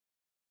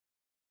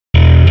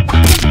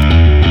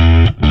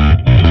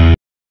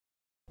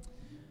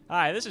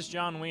Hi, this is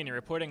John Weiner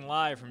reporting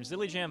live from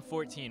Zilly Jam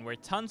 14, where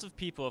tons of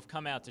people have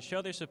come out to show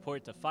their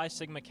support to Phi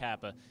Sigma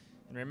Kappa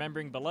and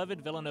remembering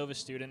beloved Villanova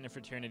student and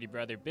fraternity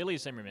brother Billy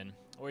Zimmerman,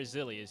 or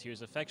Zilly as he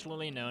was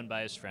affectionately known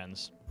by his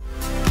friends.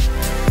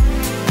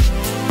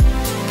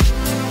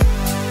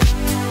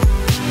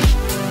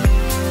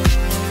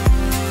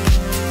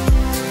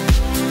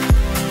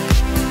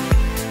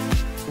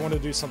 We wanted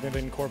to do something that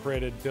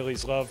incorporated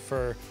Billy's love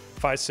for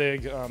Phi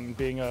Sig,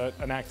 being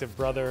an active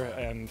brother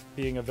and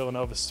being a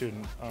Villanova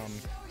student.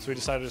 So we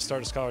decided to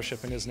start a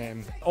scholarship in his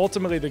name.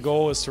 Ultimately, the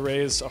goal is to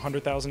raise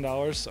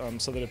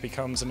 $100,000 so that it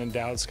becomes an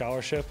endowed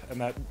scholarship.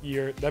 And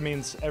that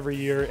means every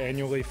year,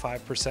 annually,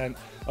 5%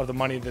 of the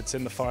money that's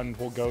in the fund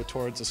will go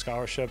towards a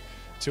scholarship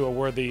to a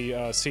worthy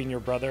senior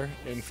brother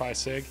in Phi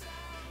Sig.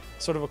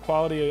 Sort of a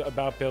quality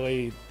about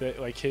Billy, that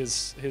like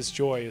his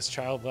joy, his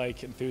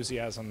childlike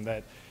enthusiasm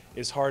that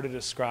is hard to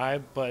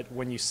describe, but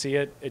when you see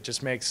it, it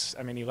just makes,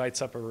 he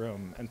lights up a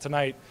room. And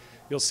tonight,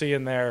 you'll see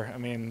in there,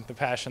 the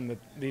passion that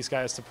these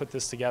guys to put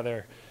this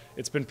together,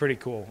 it's been pretty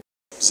cool.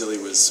 Zilly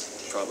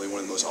was probably one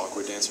of the most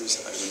awkward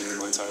dancers I've ever known in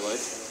my entire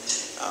life.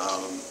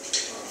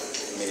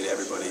 Made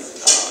everybody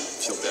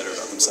feel better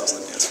about themselves on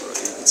the dance floor, I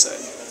think you could say.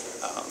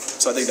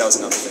 So I think that was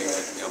another thing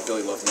that,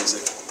 Billy loved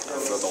music,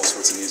 loved all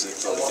sorts of music,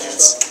 loved to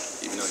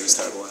dance, even though he was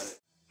terrible at it.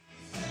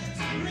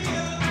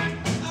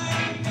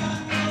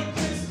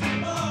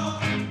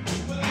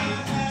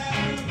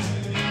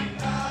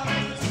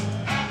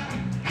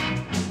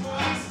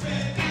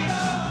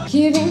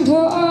 Giving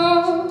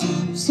all to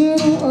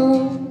the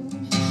world,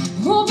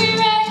 we'll be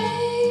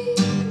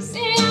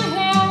raising our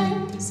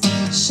hands,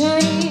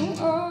 shining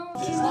all.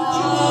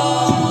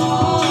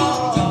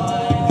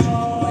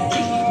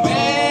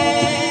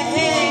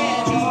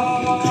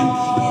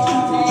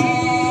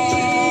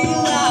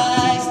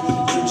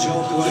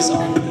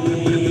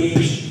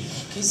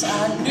 Cause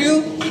I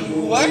knew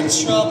you were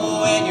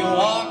trouble when you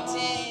walked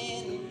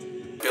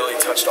in. Billy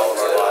touched all of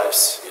our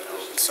lives,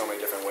 in so many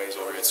different ways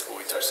over at school.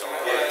 He touched so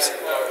many lives.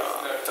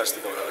 Touched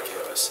the Villanova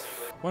campus.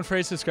 One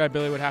phrase to describe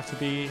Billy would have to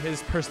be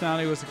his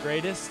personality was the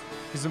greatest,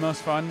 he's the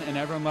most fun, and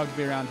everyone loved to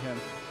be around him.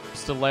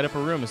 Just to light up a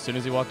room as soon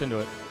as he walked into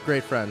it.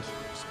 Great friend.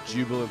 Most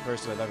jubilant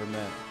person I've ever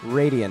met.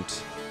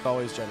 Radiant.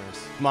 Always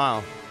generous.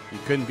 Smile. You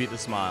couldn't beat the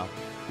smile.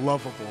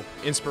 Lovable.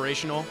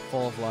 Inspirational.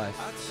 Full of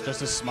life.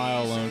 Just a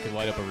smile alone could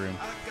light up a room.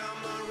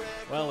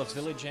 Well, if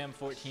Zilly Jam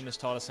 14 has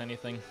taught us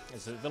anything,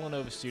 it's that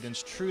Villanova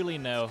students truly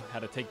know how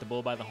to take the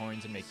bull by the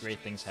horns and make great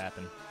things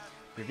happen.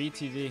 For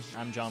VTV,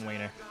 I'm John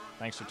Weiner.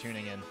 Thanks for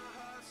tuning in.